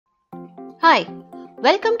Hi,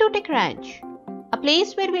 welcome to Tech Ranch, a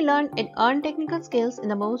place where we learn and earn technical skills in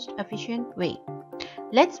the most efficient way.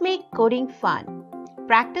 Let's make coding fun.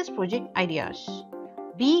 Practice project ideas.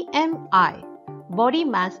 BMI, Body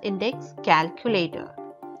Mass Index Calculator.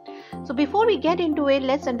 So before we get into it,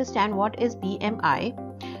 let's understand what is BMI.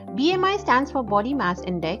 BMI stands for Body Mass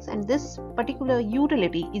Index, and this particular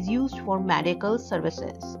utility is used for medical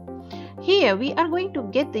services. Here we are going to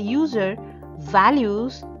get the user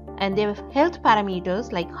values and their health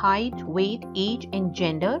parameters like height, weight, age and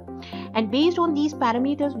gender, and based on these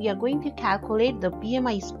parameters we are going to calculate the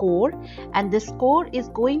BMI score, and this score is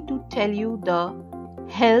going to tell you the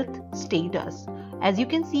health status. As you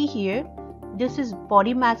can see here, this is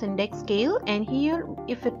body mass index scale, and here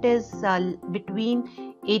if it is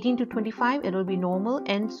between 18 to 25 it will be normal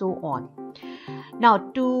and so on. Now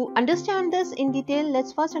to understand this in detail,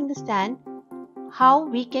 let's first understand how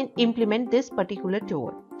we can implement this particular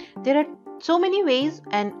tool. There are so many ways,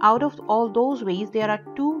 and out of all those ways there are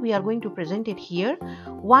two we are going to present it here.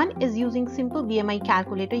 One is using simple BMI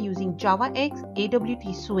calculator using JavaX,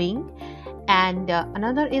 AWT Swing, and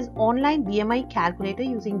another is online BMI calculator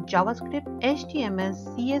using JavaScript, HTML,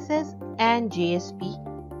 CSS and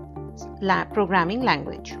JSP programming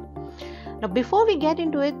language. Now before we get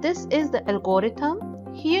into it, this is the algorithm.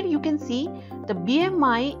 Here you can see the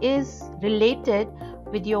BMI is related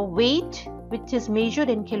with your weight, which is measured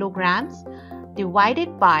in kilograms,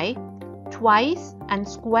 divided by twice and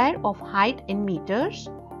square of height in meters,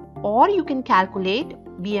 or you can calculate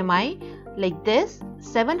BMI like this: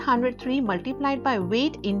 703 multiplied by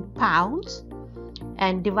weight in pounds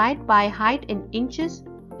and divide by height in inches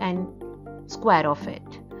and square of it.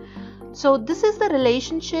 So this is the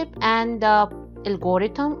relationship and the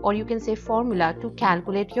algorithm, or you can say formula, to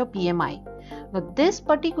calculate your BMI. Now this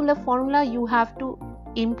particular formula you have to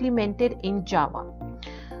implement it in Java.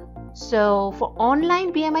 So for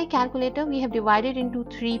online BMI calculator we have divided into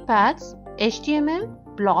three parts. HTML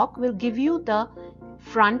block will give you the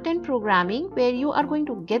front-end programming where you are going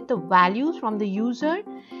to get the values from the user.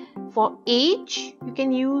 For age you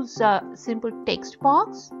can use a simple text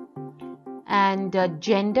box, and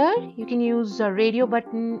gender you can use a radio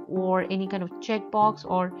button or any kind of checkbox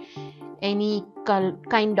or any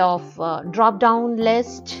kind of drop down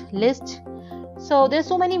list. So there's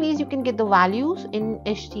so many ways you can get the values in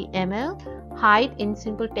HTML: height in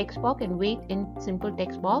simple text box and weight in simple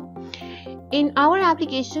text box. In our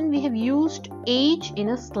application we have used age in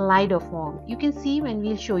a slider form. You can see when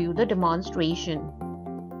we'll show you the demonstration.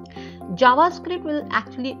 JavaScript will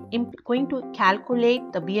actually going to calculate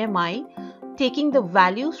the BMI taking the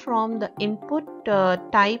values from the input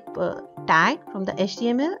type tag from the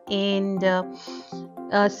HTML, and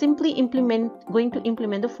simply going to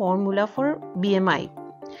implement the formula for BMI,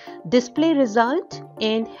 display result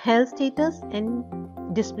and health status, and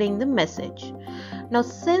displaying the message. Now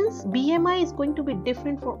since BMI is going to be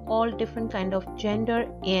different for all different kind of gender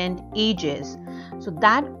and ages, so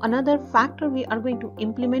that another factor we are going to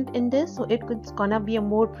implement in this, so it's gonna be a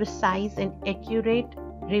more precise and accurate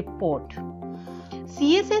report.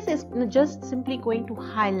 CSS is just simply going to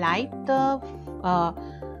highlight the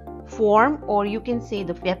form, or you can say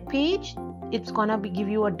the web page. It's gonna give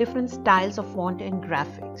you a different styles of font and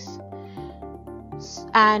graphics.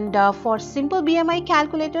 And for simple BMI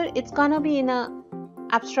calculator it's gonna be in a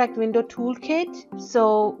abstract window toolkit.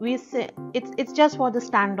 So we say it's just for the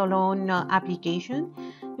standalone application.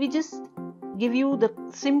 We just give you the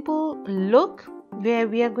simple look where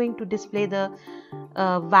we are going to display the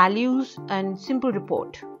values and simple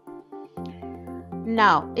report.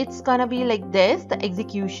 Now it's gonna be like this. The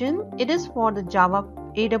execution, it is for the Java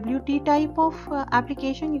AWT type of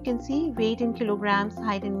application. You can see weight in kilograms,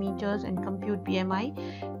 height in meters, and compute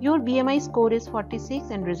BMI. Your BMI score is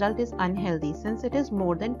 46 and result is unhealthy since it is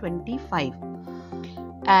more than 25,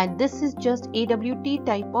 and this is just AWT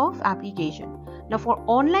type of application. Now for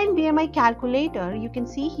online BMI calculator, you can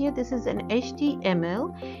see here this is an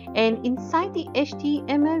HTML, and inside the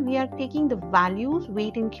HTML we are taking the values: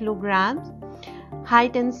 weight in kilograms,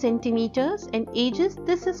 height in centimeters, and ages.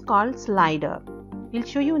 This is called slider. We'll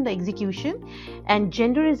show you in the execution. And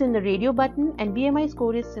gender is in the radio button, and BMI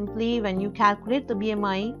score is simply when you calculate the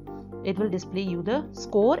BMI it will display you the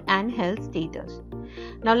score and health status.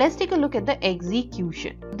 Now let's take a look at the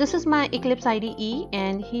execution. This is my Eclipse IDE,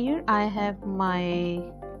 and here I have my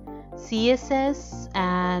CSS,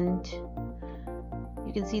 and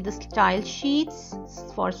you can see the style sheets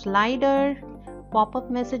for slider, pop-up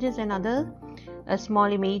messages and other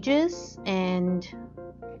small images, and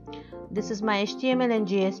this is my HTML and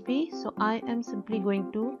JSP. So I am simply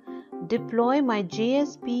going to deploy my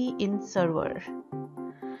JSP in server.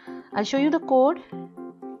 I'll show you the code.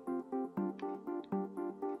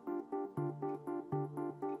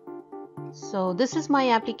 So this is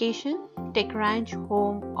my application, TechRanch,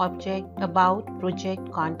 Home, Object, About, Project,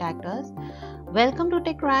 Contact Us. Welcome to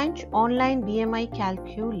TechRanch Online BMI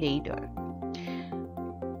Calculator.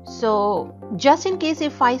 So just in case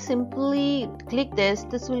if I simply click this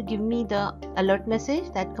will give me the alert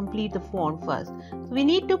message that complete the form first. So we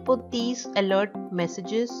need to put these alert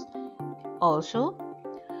messages also.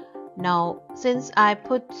 Now since I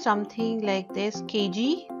put something like this,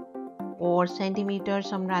 kg or centimeter,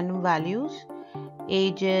 some random values,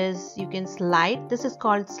 ages, you can slide. This is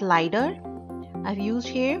called slider I've used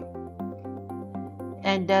here,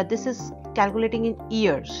 and this is calculating in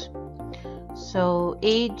years. So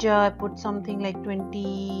age, I put something like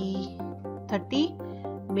 20, 30,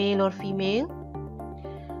 male or female.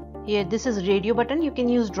 Here this is radio button. You can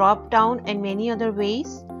use drop down and many other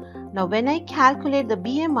ways. Now when I calculate the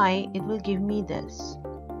BMI, it will give me this.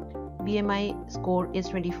 BMI score is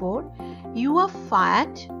 24. You are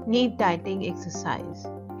fat, need dieting exercise.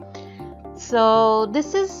 So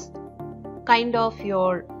this is kind of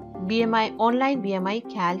your BMI, online BMI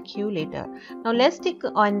calculator. Now let's take,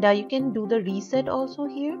 and you can do the reset also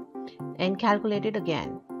here and calculate it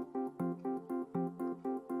again.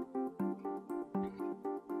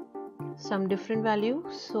 Some different value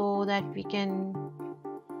so that we can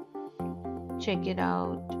check it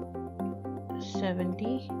out.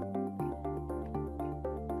 70.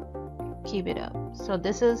 Keep it up. So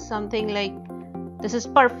this is something like, this is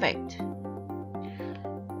perfect.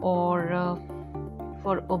 Or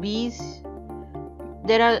for obese,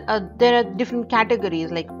 there are different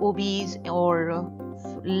categories like obese or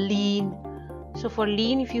lean. So for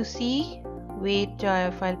lean, if you see weight,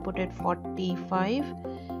 if I'll put it 45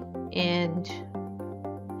 and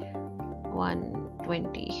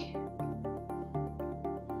 120,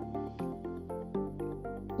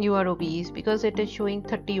 you are obese because it is showing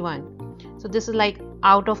 31. So this is like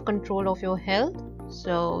out of control of your health,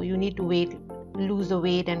 so you need to lose the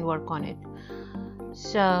weight and work on it.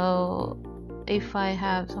 So if I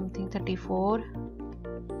have something 34,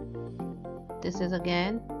 this is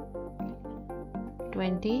again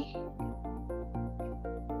 20,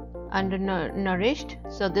 undernourished.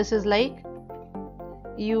 So this is like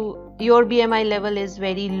your BMI level is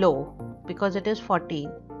very low because it is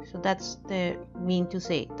 14. So that's the mean to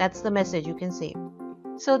say, that's the message you can say.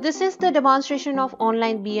 So this is the demonstration of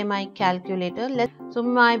online BMI calculator. So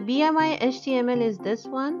my BMI HTML is this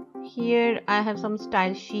one. Here I have some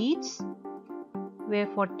style sheets where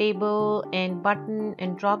for table and button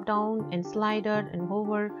and drop down and slider and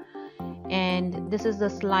hover, and this is the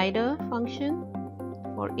slider function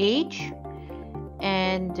for age,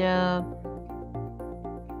 and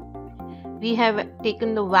we have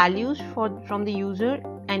taken the values from the user,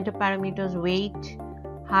 enter parameters, weight,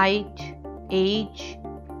 height, age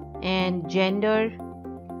and gender.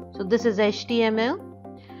 So this is HTML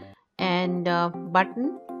and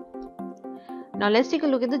button. Now let's take a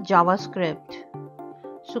look at the JavaScript.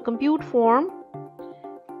 So compute form,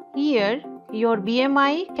 here your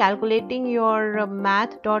BMI, calculating your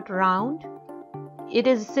math.round. It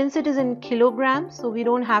is, since it is in kilograms, so we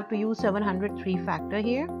don't have to use 703 factor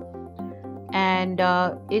here, and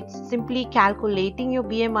it's simply calculating your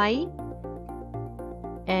BMI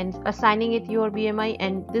and assigning it your BMI,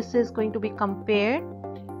 and this is going to be compared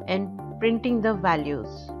and printing the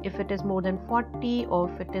values if it is more than 40 or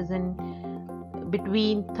if it is in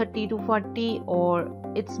between 30 to 40, or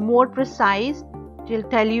it's more precise. It will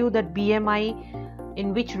tell you that BMI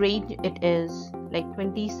in which range it is, like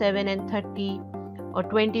 27 and 30 or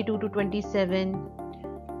 22 to 27,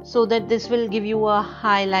 so that this will give you a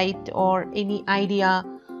highlight or any idea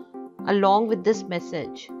along with this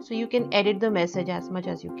message. So you can edit the message as much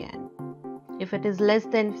as you can. If it is less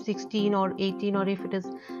than 16 or 18, or if it is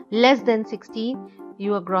less than 16,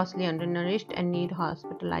 you are grossly undernourished and need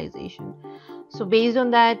hospitalization. So based on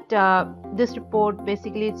that, this report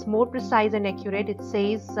basically, it's more precise and accurate. It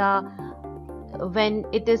says when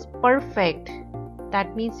it is perfect,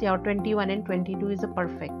 that means your 21 and 22 is a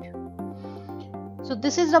perfect. So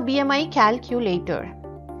this is a BMI calculator.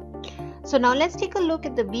 So now let's take a look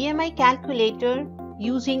at the BMI calculator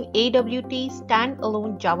using AWT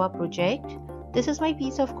standalone Java project. This is my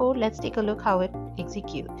piece of code. Let's take a look how it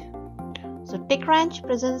executes. So TechRanch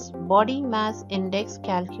presents body mass index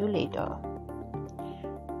calculator.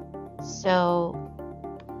 So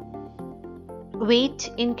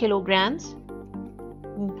weight in kilograms,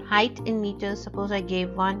 height in meters, suppose I gave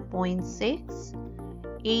 1.6,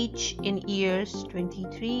 age in years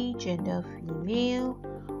 23, gender female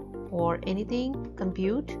or anything,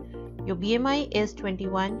 compute. Your BMI is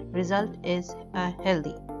 21, result is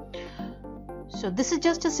healthy. So this is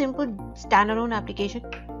just a simple standalone application.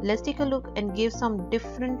 Let's take a look and give some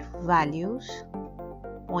different values.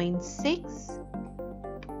 0.6,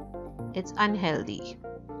 it's unhealthy.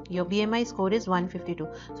 Your BMI score is 152.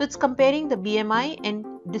 So it's comparing the BMI and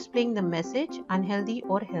displaying the message unhealthy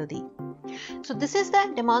or healthy. So this is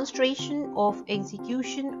the demonstration of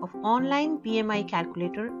execution of online BMI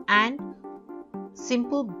calculator and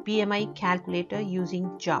simple BMI calculator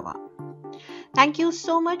using Java. Thank you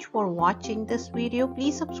so much for watching this video.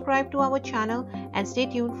 Please subscribe to our channel and stay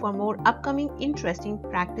tuned for more upcoming interesting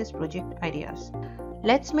practice project ideas.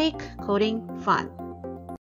 Let's make coding fun.